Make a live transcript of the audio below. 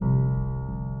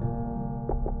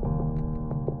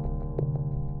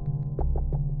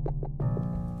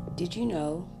Did you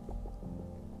know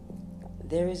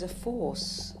there is a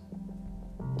force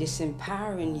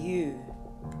disempowering you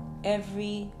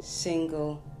every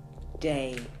single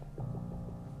day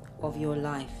of your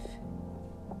life,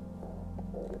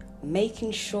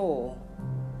 making sure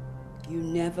you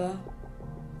never,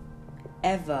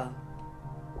 ever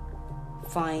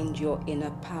find your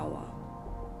inner power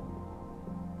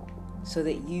so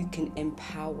that you can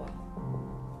empower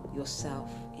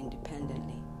yourself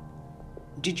independently?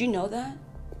 Did you know that?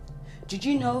 Did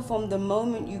you know from the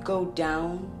moment you go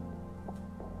down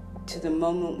to the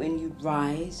moment when you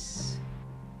rise,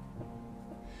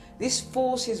 this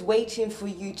force is waiting for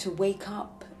you to wake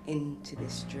up into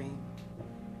this dream?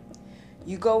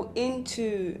 You go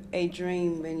into a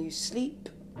dream when you sleep.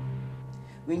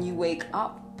 When you wake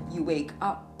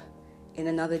up in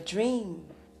another dream.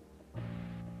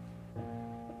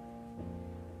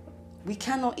 We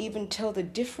cannot even tell the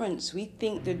difference. We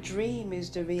think the dream is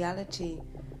the reality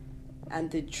and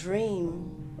the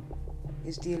dream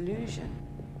is the illusion.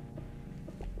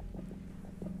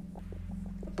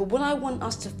 But what I want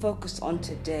us to focus on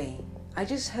today, I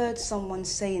just heard someone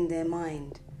say in their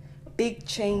mind, big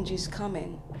change is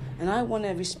coming. And I want to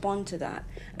respond to that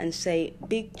and say,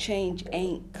 big change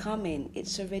ain't coming.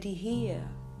 It's already here.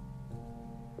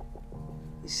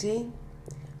 You see?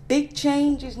 Big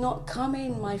change is not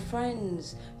coming, my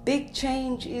friends. Big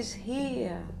change is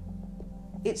here.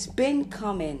 It's been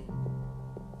coming.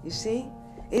 You see?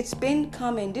 It's been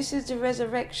coming. This is the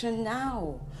resurrection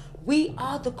now. We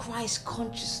are the Christ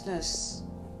consciousness.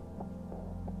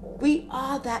 We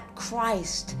are that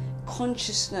Christ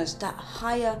consciousness, that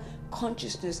higher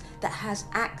consciousness that has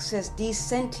access, these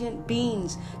sentient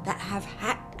beings that have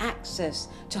access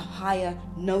to higher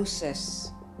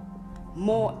gnosis,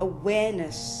 more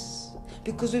awareness,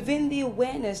 because within the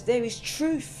awareness there is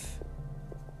truth.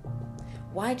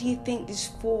 Why do you think this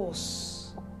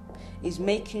force is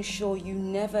making sure you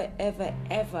never, ever,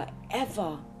 ever,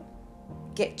 ever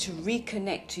get to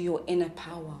reconnect to your inner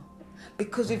power?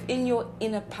 Because within your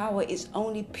inner power is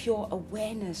only pure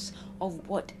awareness of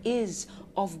what is,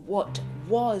 of what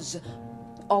was,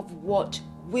 of what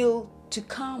will to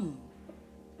come.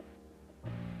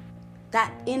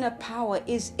 That inner power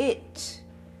is it.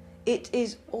 It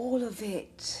is all of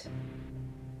it.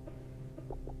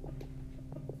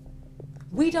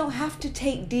 We don't have to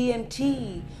take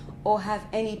DMT or have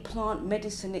any plant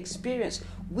medicine experience.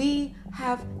 We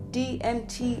have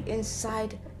DMT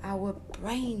inside our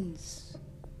brains.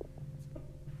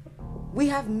 We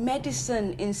have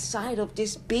medicine inside of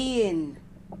this being.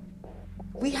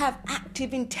 We have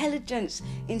active intelligence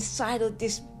inside of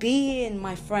this being,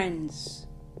 my friends.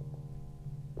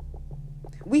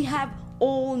 We have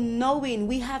all knowing.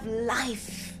 We have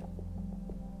life.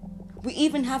 We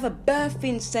even have a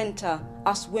birthing center,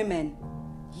 us women.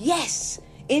 Yes,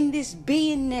 in this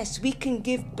beingness, we can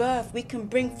give birth. We can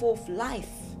bring forth life.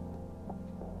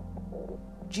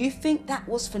 Do you think that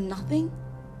was for nothing?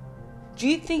 Do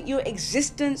you think your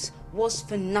existence was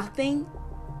for nothing?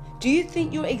 Do you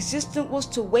think your existence was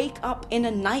to wake up in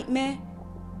a nightmare?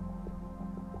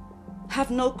 Have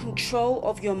no control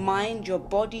of your mind, your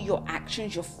body, your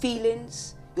actions, your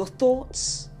feelings, your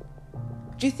thoughts?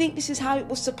 Do you think this is how it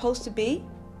was supposed to be?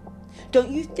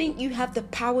 Don't you think you have the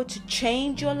power to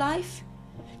change your life?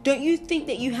 Don't you think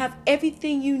that you have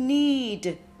everything you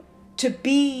need to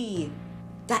be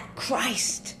that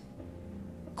Christ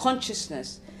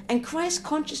consciousness? And Christ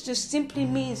consciousness simply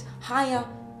means higher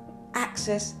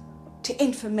access to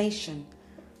information,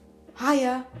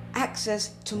 higher access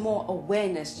to more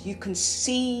awareness. You can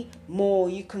see more,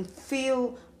 you can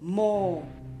feel more,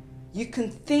 you can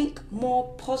think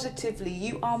more positively,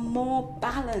 you are more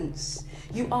balanced,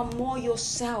 you are more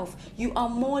yourself, you are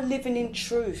more living in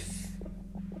truth,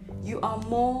 you are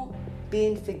more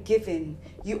being forgiving,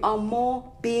 you are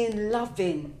more being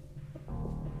loving.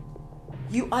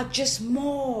 You are just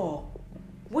more.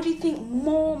 What do you think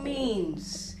more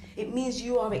means? It means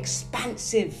you are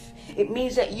expansive. It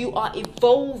means that you are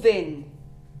evolving.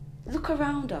 Look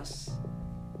around us.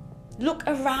 Look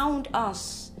around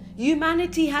us.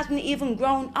 Humanity hasn't even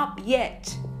grown up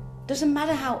yet. Doesn't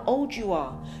matter how old you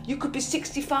are. You could be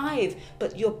 65,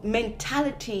 but your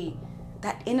mentality,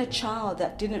 that inner child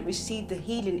that didn't receive the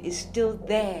healing, is still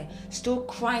there, still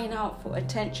crying out for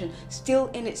attention, still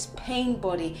in its pain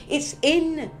body. It's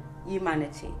in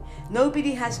humanity.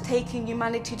 Nobody has taken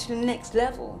humanity to the next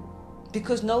level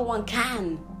because no one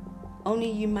can.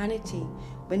 Only humanity.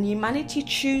 When humanity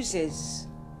chooses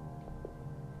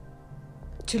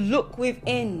to look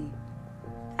within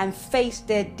and face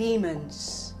their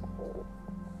demons,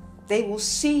 they will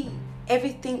see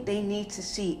everything they need to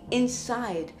see.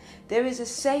 Inside, there is a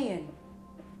saying,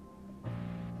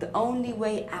 the only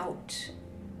way out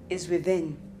is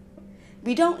within.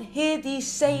 We don't hear these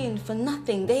sayings for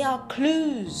nothing. They are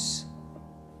clues.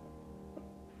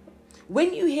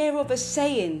 When you hear of a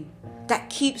saying that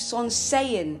keeps on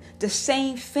saying the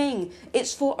same thing,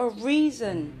 it's for a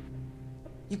reason.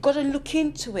 You've got to look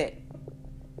into it.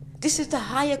 This is the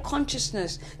higher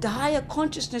consciousness. The higher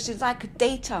consciousness is like a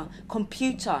data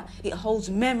computer. It holds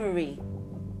memory.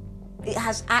 It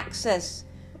has access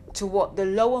to what the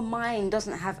lower mind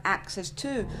doesn't have access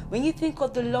to. When you think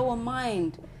of the lower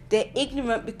mind, they're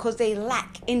ignorant because they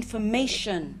lack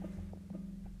information.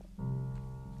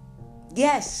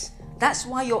 Yes, that's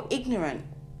why you're ignorant.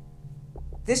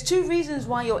 There's two reasons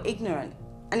why you're ignorant,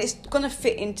 and it's going to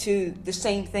fit into the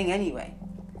same thing anyway.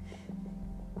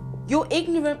 You're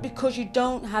ignorant because you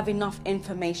don't have enough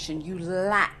information. You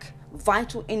lack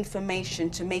vital information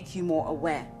to make you more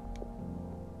aware.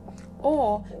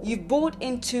 Or you've bought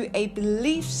into a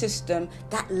belief system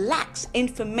that lacks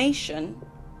information,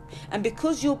 and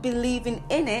because you're believing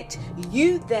in it,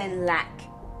 you then lack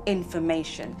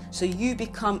information. So you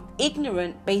become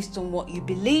ignorant based on what you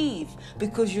believe,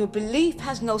 because your belief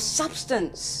has no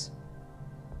substance.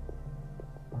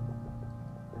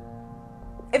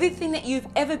 Everything that you've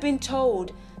ever been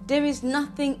told, there is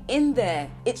nothing in there.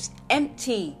 It's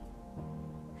empty.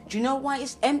 Do you know why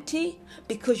it's empty?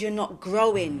 Because you're not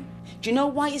growing. Do you know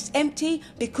why it's empty?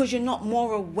 Because you're not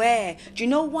more aware. Do you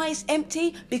know why it's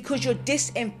empty? Because you're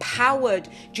disempowered.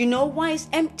 Do you know why it's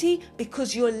empty?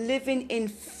 Because you're living in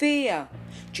fear.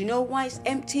 Do you know why it's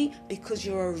empty? Because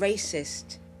you're a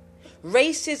racist.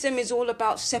 Racism is all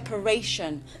about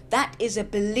separation. That is a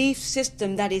belief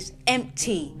system that is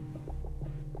empty.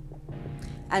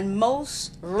 And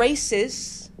most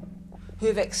racists who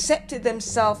have accepted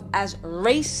themselves as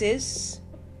racists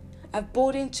have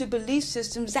bought into belief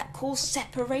systems that cause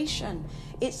separation.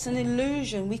 It's an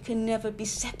illusion. We can never be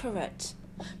separate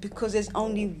because there's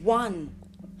only one.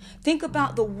 Think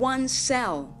about the one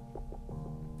cell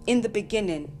in the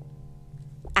beginning,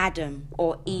 Adam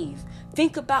or Eve.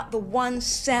 Think about the one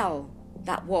cell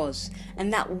that was,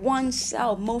 and that one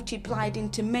cell multiplied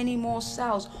into many more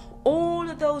cells. All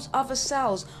of those other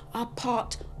cells are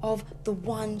part of the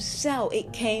one cell.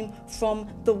 It came from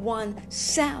the one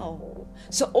cell.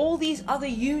 So all these other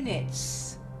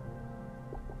units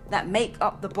that make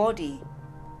up the body,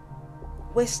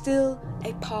 we're still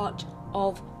a part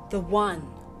of the one.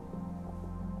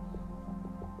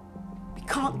 We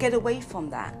can't get away from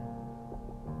that.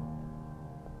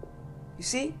 You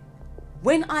see?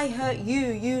 When I hurt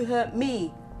you, you hurt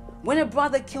me. When a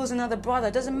brother kills another brother,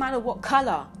 it doesn't matter what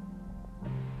color.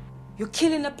 You're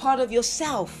killing a part of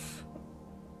yourself.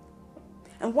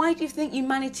 And why do you think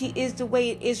humanity is the way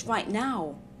it is right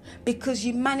now? Because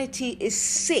humanity is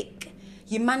sick.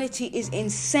 Humanity is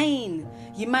insane.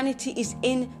 Humanity is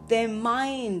in their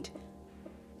mind,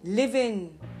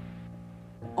 living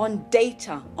on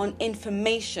data, on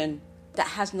information that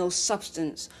has no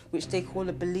substance, which they call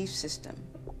a belief system.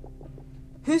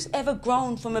 Who's ever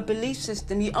grown from a belief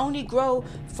system? You only grow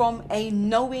from a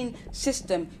knowing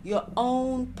system, your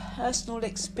own personal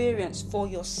experience for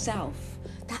yourself.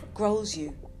 That grows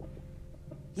you.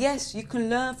 Yes, you can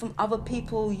learn from other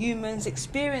people, humans'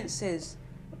 experiences.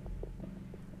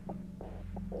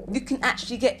 You can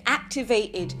actually get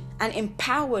activated and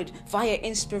empowered via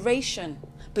inspiration,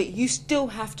 but you still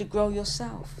have to grow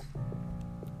yourself.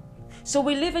 So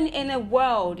we're living in a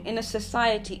world, in a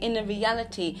society, in a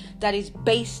reality that is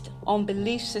based on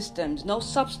belief systems, no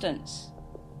substance.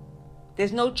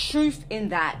 There's no truth in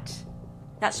that.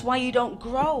 That's why you don't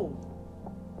grow.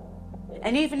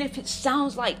 And even if it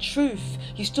sounds like truth,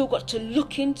 you still got to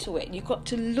look into it. You've got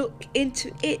to look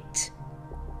into it.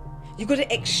 You've got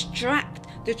to extract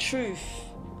the truth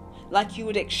like you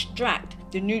would extract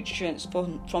the nutrients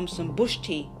from some bush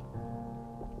tea.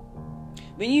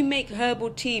 When you make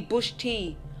herbal tea, bush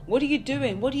tea, what are you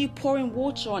doing? What are you pouring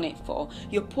water on it for?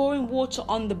 You're pouring water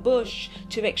on the bush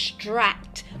to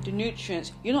extract the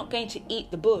nutrients. You're not going to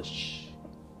eat the bush.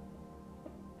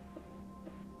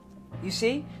 You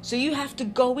see? So you have to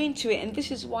go into it. And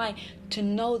this is why, to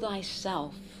know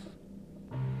thyself.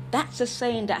 That's a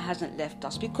saying that hasn't left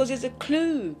us, because it's a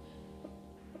clue.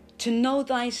 To know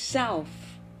thyself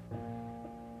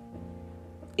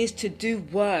is to do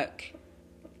work.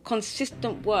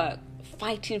 Consistent work,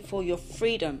 fighting for your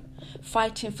freedom,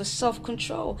 fighting for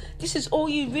self-control. This is all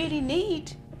you really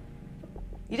need.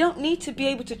 You don't need to be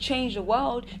able to change the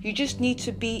world. You just need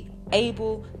to be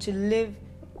able to live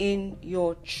in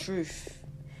your truth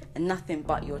and nothing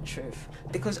but your truth,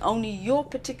 because only your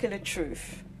particular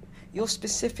truth, Your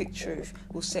specific truth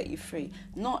will set you free,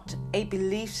 not a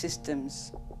belief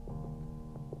system's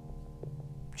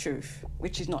truth,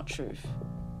 which is not truth.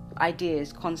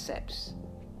 Ideas, concepts.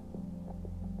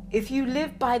 If you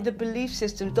live by the belief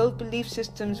systems, those belief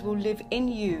systems will live in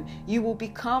you. You will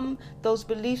become those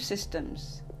belief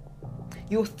systems.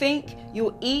 You'll think,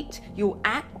 you'll eat, you'll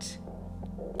act.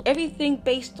 Everything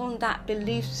based on that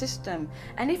belief system.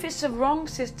 And if it's a wrong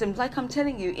system, like I'm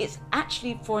telling you, it's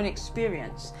actually for an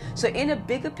experience. So in a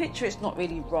bigger picture, it's not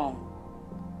really wrong.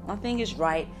 Nothing is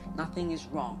right, nothing is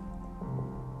wrong.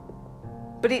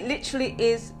 But it literally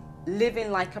is living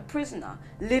like a prisoner,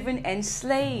 living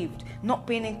enslaved, not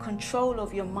being in control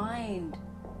of your mind,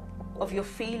 of your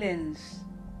feelings,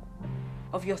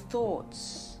 of your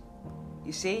thoughts.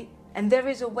 You see? And there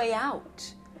is a way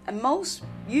out. And most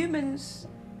humans,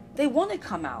 they want to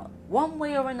come out one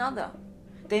way or another.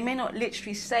 They may not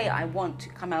literally say, I want to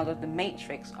come out of the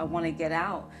matrix, I want to get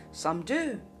out. Some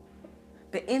do.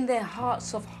 But in their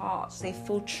hearts of hearts, they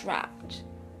feel trapped.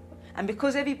 And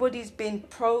because everybody's been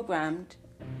programmed,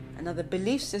 another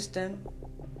belief system,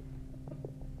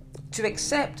 to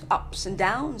accept ups and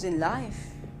downs in life,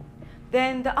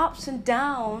 then the ups and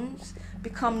downs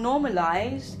become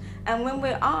normalized. And when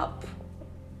we're up,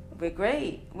 we're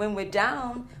great. When we're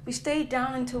down, we stay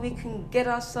down until we can get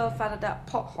ourselves out of that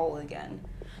pothole again.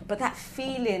 But that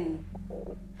feeling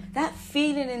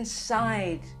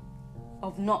inside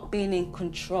of not being in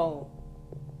control,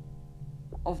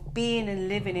 of being and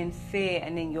living in fear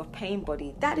and in your pain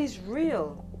body, that is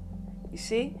real. You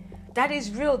see? That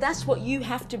is real. That's what you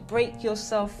have to break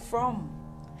yourself from.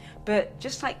 But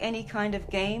just like any kind of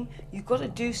game, you've got to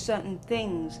do certain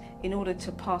things in order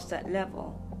to pass that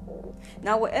level.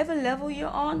 Now, whatever level you're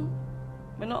on,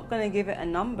 we're not going to give it a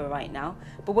number right now,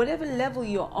 but whatever level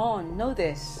you're on, know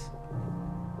this.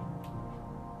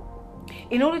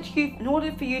 In order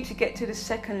for you to get to the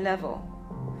second level,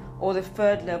 or the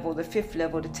third level, the fifth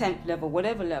level, the 10th level,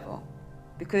 whatever level,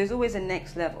 because there's always a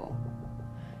next level.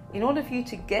 In order for you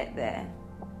to get there,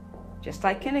 just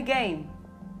like in a game,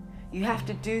 you have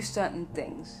to do certain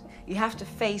things. You have to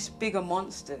face bigger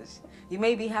monsters. You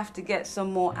maybe have to get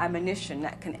some more ammunition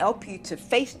that can help you to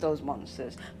face those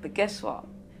monsters. But guess what?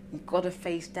 You've got to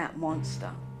face that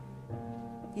monster.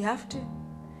 You have to.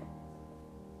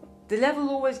 The level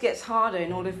always gets harder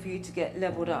in order for you to get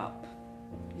leveled up.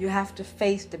 You have to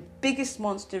face the biggest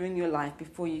monster in your life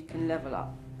before you can level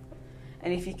up.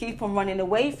 And if you keep on running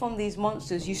away from these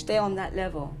monsters, you stay on that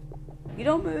level. You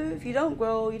don't move, you don't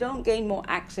grow, you don't gain more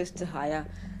access to higher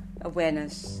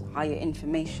awareness, higher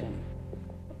information.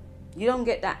 You don't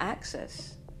get that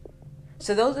access.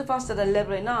 So those of us that are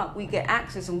leveling up, we get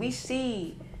access and we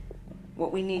see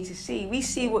what we need to see. We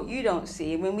see what you don't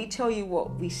see. And when we tell you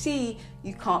what we see,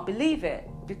 you can't believe it,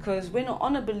 because we're not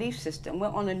on a belief system, we're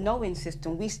on a knowing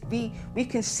system. We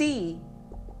can see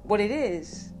what it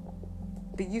is,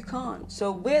 but you can't.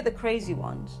 So we're the crazy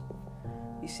ones,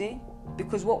 you see?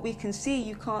 Because what we can see,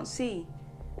 you can't see.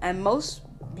 And most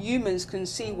humans can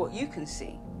see what you can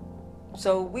see.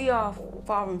 So we are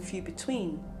far and few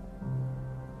between,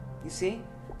 you see?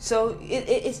 So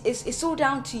it's all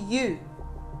down to you.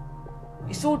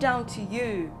 It's all down to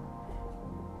you.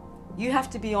 You have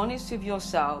to be honest with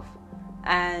yourself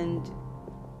and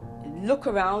look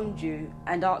around you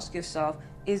and ask yourself,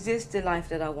 is this the life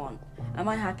that I want? Am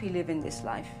I happy living this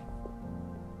life?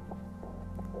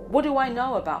 What do I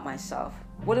know about myself?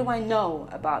 What do I know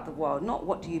about the world? Not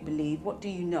what do you believe, what do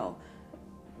you know?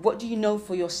 What do you know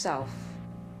for yourself?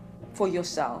 For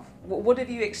yourself. What have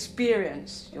you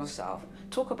experienced yourself?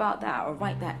 Talk about that or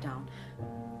write that down.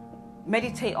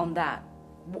 Meditate on that.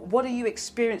 What are you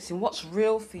experiencing? What's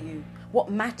real for you? What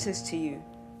matters to you?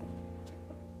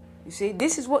 You see,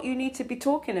 this is what you need to be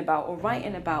talking about or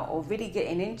writing about or really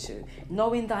getting into.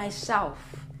 Knowing thyself.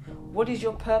 What is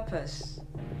your purpose?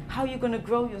 How are you going to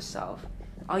grow yourself?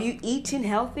 Are you eating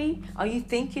healthy? Are you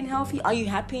thinking healthy? Are you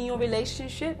happy in your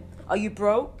relationship? Are you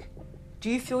broke? Do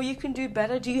you feel you can do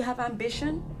better? Do you have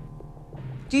ambition?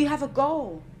 Do you have a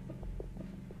goal?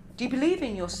 Do you believe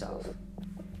in yourself?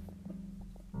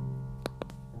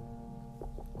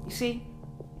 You see,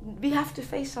 we have to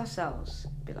face ourselves,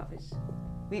 beloveds.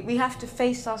 We have to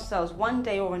face ourselves one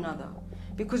day or another.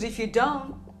 Because if you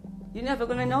don't, you're never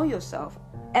going to know yourself,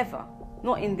 ever.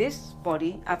 Not in this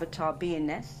body, avatar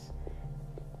beingness.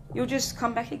 You'll just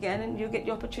come back again and you'll get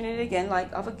the opportunity again,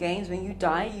 like other games. When you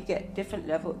die, you get different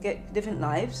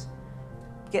lives.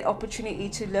 Get opportunity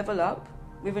to level up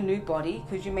with a new body,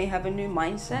 because you may have a new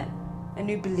mindset, a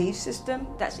new belief system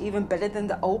that's even better than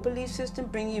the old belief system,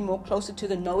 bring you more closer to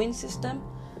the knowing system.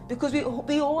 Because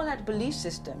we all had belief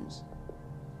systems.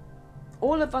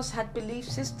 All of us had belief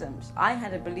systems. I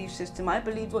had a belief system. I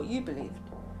believed what you believed.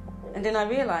 And then I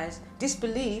realized this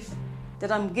belief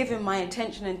that I'm giving my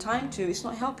attention and time to, it's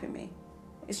not helping me.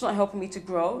 It's not helping me to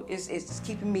grow. It's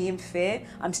keeping me in fear.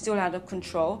 I'm still out of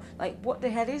control. Like, what the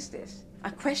hell is this? I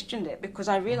questioned it because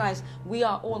I realized we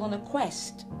are all on a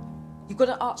quest. You've got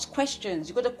to ask questions.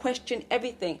 You've got to question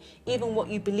everything, even what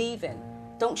you believe in.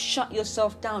 Don't shut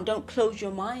yourself down. Don't close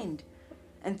your mind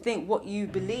and think what you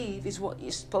believe is what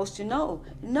you're supposed to know.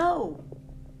 No.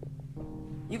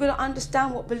 You've got to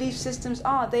understand what belief systems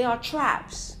are. They are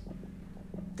traps.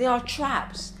 They are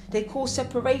traps. They cause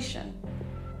separation.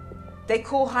 They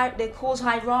cause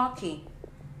hierarchy.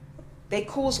 They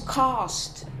cause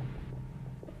caste.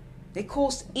 They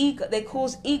cause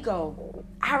ego,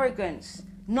 arrogance,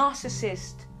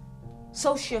 narcissist,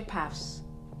 sociopaths.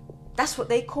 That's what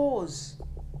they cause.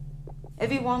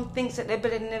 Everyone thinks that they're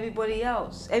better than everybody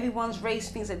else. Everyone's race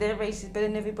thinks that their race is better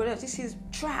than everybody else. This is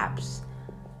traps.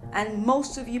 And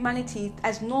most of humanity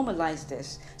has normalized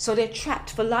this. So they're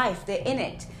trapped for life. They're in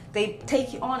it. They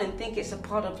take it on and think it's a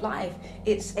part of life.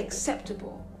 It's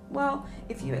acceptable. Well,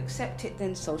 if you accept it,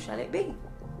 then so shall it be.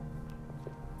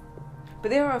 But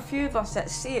there are a few of us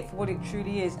that see it for what it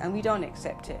truly is, and we don't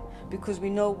accept it because we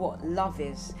know what love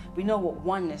is. We know what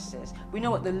oneness is. We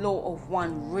know what the law of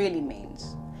one really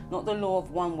means. Not the law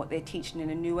of one, what they're teaching in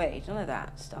the New Age. None of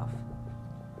that stuff.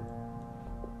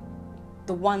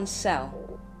 The one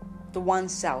cell. The one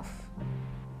self.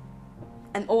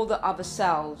 And all the other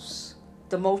selves,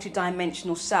 the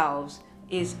multidimensional selves,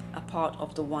 is a part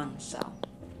of the one cell.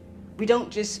 We don't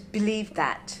just believe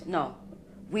that. No.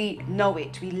 We know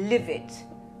it. We live it.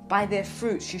 By their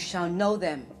fruits you shall know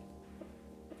them.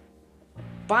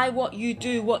 By what you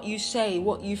do, what you say,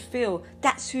 what you feel,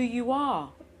 that's who you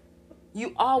are.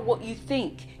 You are what you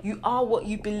think. You are what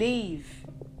you believe.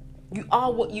 You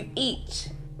are what you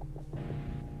eat.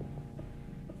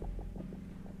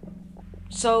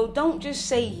 So don't just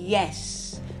say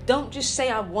yes. Don't just say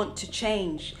I want to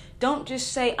change. Don't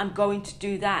just say I'm going to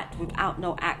do that without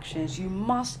no actions. You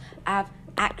must have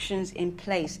actions in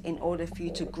place in order for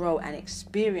you to grow and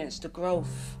experience the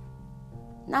growth.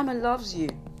 Nama loves you.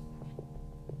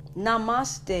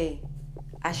 Namaste.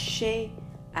 Ashe,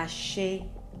 ashe,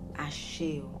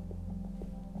 ashe.